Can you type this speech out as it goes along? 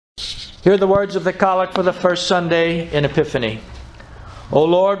Hear the words of the Collect for the first Sunday in Epiphany. O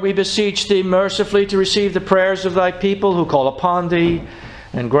Lord, we beseech Thee mercifully to receive the prayers of Thy people who call upon Thee,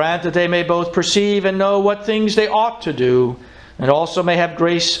 and grant that they may both perceive and know what things they ought to do, and also may have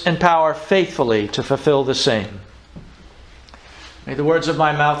grace and power faithfully to fulfill the same. May the words of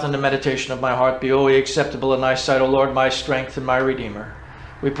my mouth and the meditation of my heart be always acceptable in Thy sight, O Lord, my strength and my Redeemer.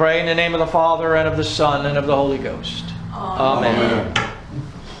 We pray in the name of the Father, and of the Son, and of the Holy Ghost. Amen.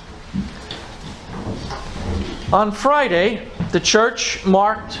 On Friday, the Church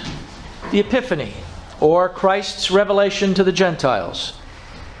marked the Epiphany, or Christ's revelation to the Gentiles.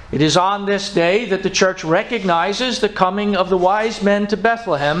 It is on this day that the Church recognizes the coming of the wise men to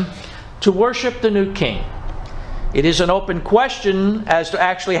Bethlehem to worship the new King. It is an open question as to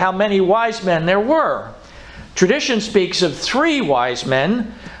actually how many wise men there were. Tradition speaks of 3 wise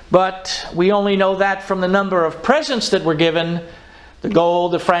men, but we only know that from the number of presents that were given, the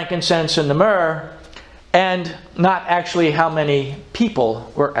gold, the frankincense, and the myrrh, and not actually how many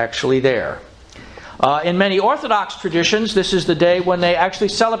people were actually there. In many Orthodox traditions, this is the day when they actually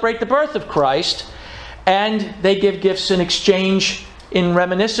celebrate the birth of Christ, and they give gifts in exchange in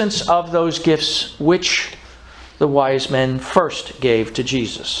reminiscence of those gifts which the wise men first gave to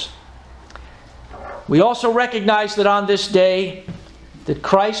Jesus. We also recognize that on this day that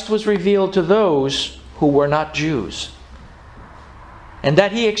Christ was revealed to those who were not Jews, and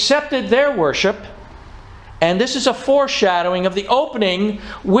that He accepted their worship. And this is a foreshadowing of the opening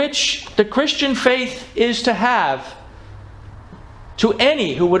which the Christian faith is to have to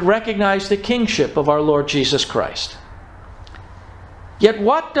any who would recognize the kingship of our Lord Jesus Christ. Yet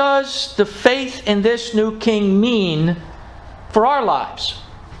what does the faith in this new King mean for our lives?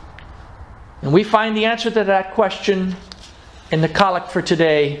 And we find the answer to that question in the Collect for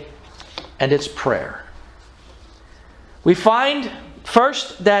today, and it's prayer. We find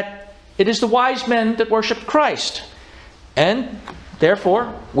first that it is the wise men that worshiped Christ, and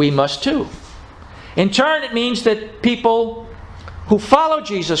therefore we must too. In turn, it means that people who follow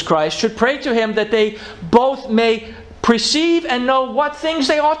Jesus Christ should pray to Him that they both may perceive and know what things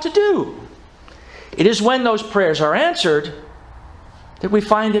they ought to do. It is when those prayers are answered that we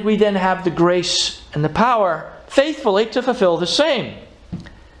find that we then have the grace and the power faithfully to fulfill the same.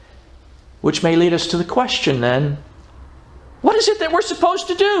 Which may lead us to the question then, what is it that we're supposed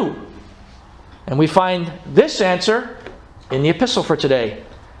to do? And we find this answer in the epistle for today.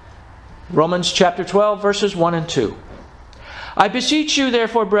 Romans chapter 12, verses 1 and 2. I beseech you,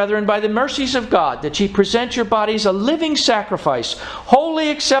 therefore, brethren, by the mercies of God, that ye present your bodies a living sacrifice,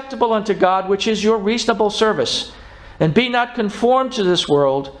 wholly acceptable unto God, which is your reasonable service. And be not conformed to this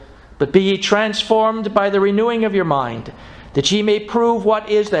world, but be ye transformed by the renewing of your mind, that ye may prove what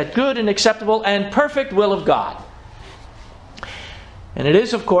is that good and acceptable and perfect will of God. And it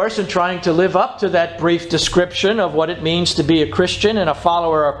is, of course, in trying to live up to that brief description of what it means to be a Christian and a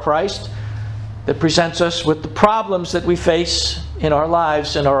follower of Christ that presents us with the problems that we face in our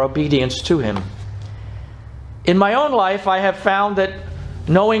lives and our obedience to Him. In my own life, I have found that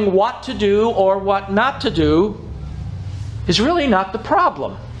knowing what to do or what not to do is really not the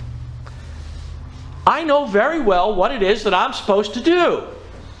problem. I know very well what it is that I'm supposed to do.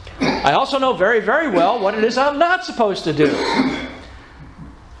 I also know very, very well what it is I'm not supposed to do.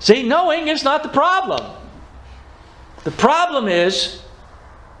 See, knowing is not the problem. The problem is,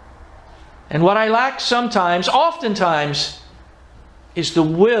 and what I lack sometimes, oftentimes, is the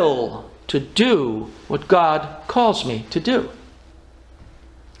will to do what God calls me to do.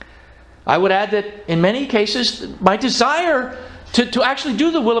 I would add that in many cases, my desire to actually do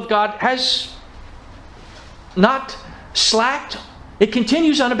the will of God has not slacked. It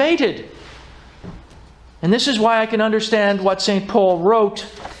continues unabated. And this is why I can understand what St. Paul wrote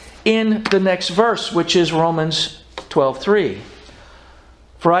in the next verse, which is Romans 12:3.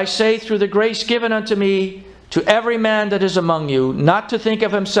 For I say, through the grace given unto me, to every man that is among you, not to think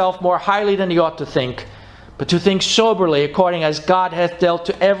of himself more highly than he ought to think, but to think soberly, according as God hath dealt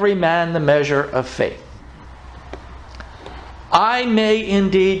to every man the measure of faith. I may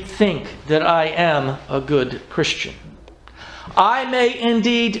indeed think that I am a good Christian. I may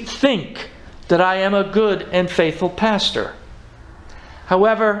indeed think that I am a good and faithful pastor.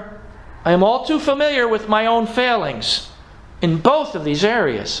 However, I am all too familiar with my own failings in both of these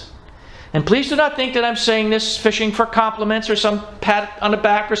areas. And please do not think that I'm saying this fishing for compliments or some pat on the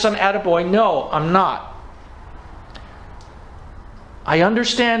back or some attaboy. No, I'm not. I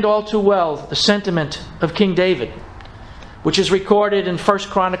understand all too well the sentiment of King David, which is recorded in 1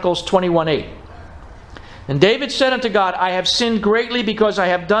 Chronicles 21:8. And David said unto God, I have sinned greatly because I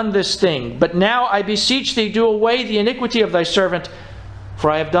have done this thing. But now I beseech thee, do away the iniquity of thy servant. for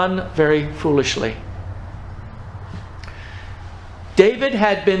I have done very foolishly. David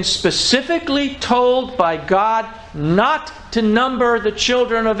had been specifically told by God not to number the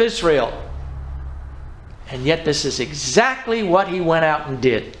children of Israel. And yet this is exactly what he went out and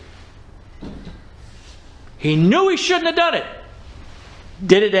did. He knew he shouldn't have done it.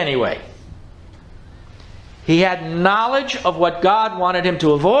 Did it anyway. He had knowledge of what God wanted him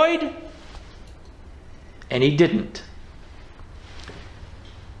to avoid, and he didn't.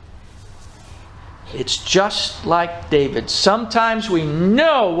 It's just like David. Sometimes we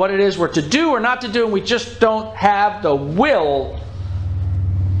know what it is we're to do or not to do, and we just don't have the will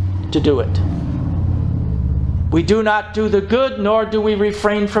to do it. We do not do the good, nor do we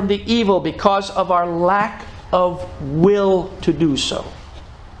refrain from the evil because of our lack of will to do so.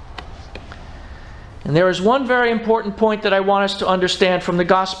 And there is one very important point that I want us to understand from the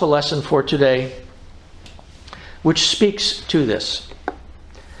gospel lesson for today, which speaks to this.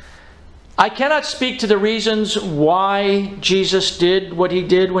 I cannot speak to the reasons why Jesus did what he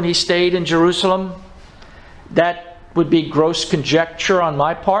did when he stayed in Jerusalem. That would be gross conjecture on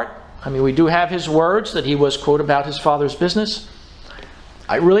my part. I mean, we do have his words that he was, quote, about his Father's business.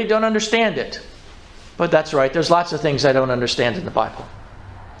 I really don't understand it. But that's right, there's lots of things I don't understand in the Bible.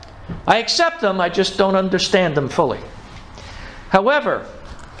 I accept them, I just don't understand them fully. However,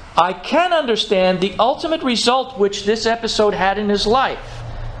 I can understand the ultimate result which this episode had in his life.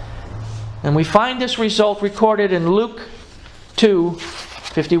 And we find this result recorded in Luke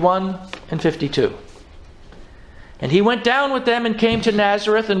 2:51 and 52. And he went down with them and came to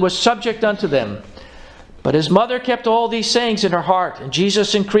Nazareth and was subject unto them. But his mother kept all these sayings in her heart. And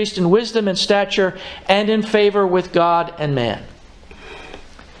Jesus increased in wisdom and stature and in favor with God and man.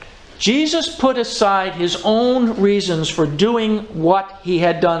 Jesus put aside his own reasons for doing what he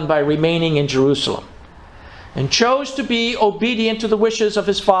had done by remaining in Jerusalem, and chose to be obedient to the wishes of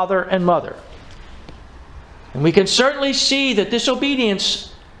his father and mother. And we can certainly see that this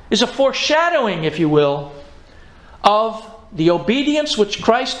obedience is a foreshadowing, if you will, of the obedience which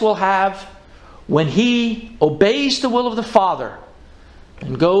Christ will have when he obeys the will of the Father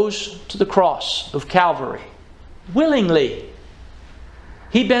and goes to the cross of Calvary willingly.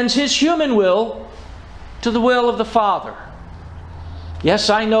 He bends his human will to the will of the Father. Yes,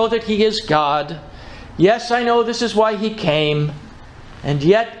 I know that he is God. Yes, I know this is why he came. And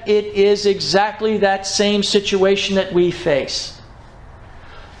yet it is exactly that same situation that we face.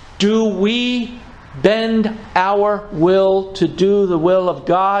 Do we bend our will to do the will of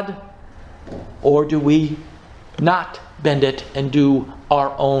God, or do we not bend it and do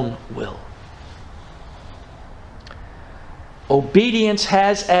our own will? Obedience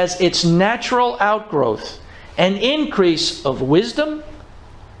has as its natural outgrowth an increase of wisdom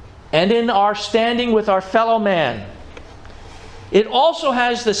and in our standing with our fellow man. It also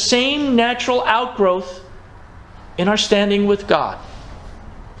has the same natural outgrowth in our standing with God.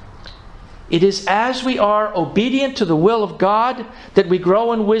 It is as we are obedient to the will of God that we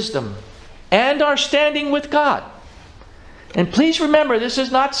grow in wisdom and our standing with God. And please remember, this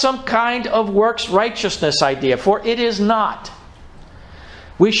is not some kind of works righteousness idea, for it is not.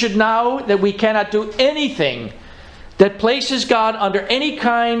 We should know that we cannot do anything that places God under any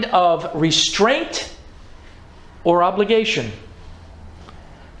kind of restraint or obligation.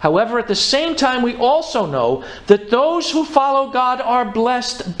 However, at the same time, we also know that those who follow God are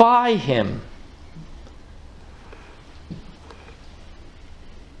blessed by him.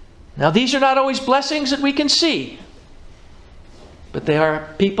 Now, these are not always blessings that we can see, but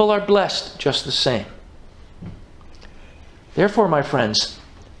people are blessed just the same. Therefore, my friends,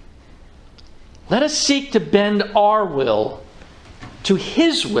 let us seek to bend our will to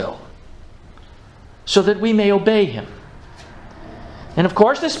his will so that we may obey him. And of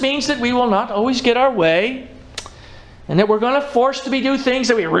course, this means that we will not always get our way, and that we're going to force to do things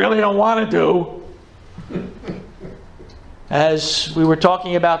that we really don't want to do. As we were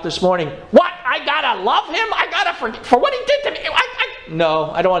talking about this morning, what? I gotta love him? I gotta forgive for what he did to me? No,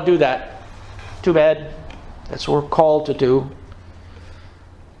 I don't want to do that. Too bad. That's what we're called to do.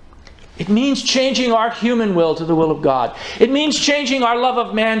 It means changing our human will to the will of God. It means changing our love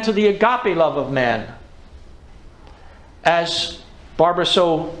of man to the agape love of man. As Barbara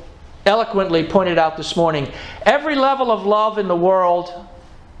so eloquently pointed out this morning, every level of love in the world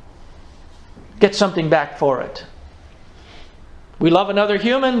gets something back for it. We love another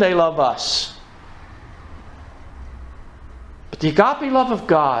human, they love us. But the agape love of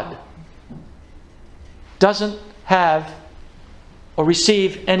God doesn't have or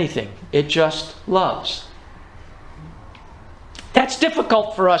receive anything. It just loves. That's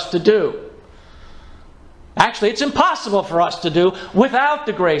difficult for us to do. Actually, it's impossible for us to do without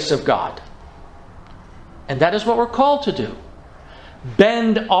the grace of God. And that is what we're called to do.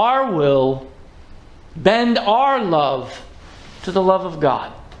 Bend our will, bend our love to the love of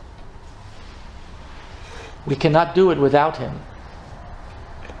God. We cannot do it without Him.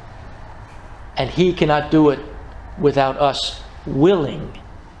 And He cannot do it without us willing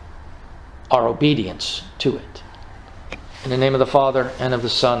our obedience to it. In the name of the Father, and of the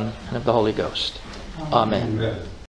Son, and of the Holy Ghost. Amen. Amen.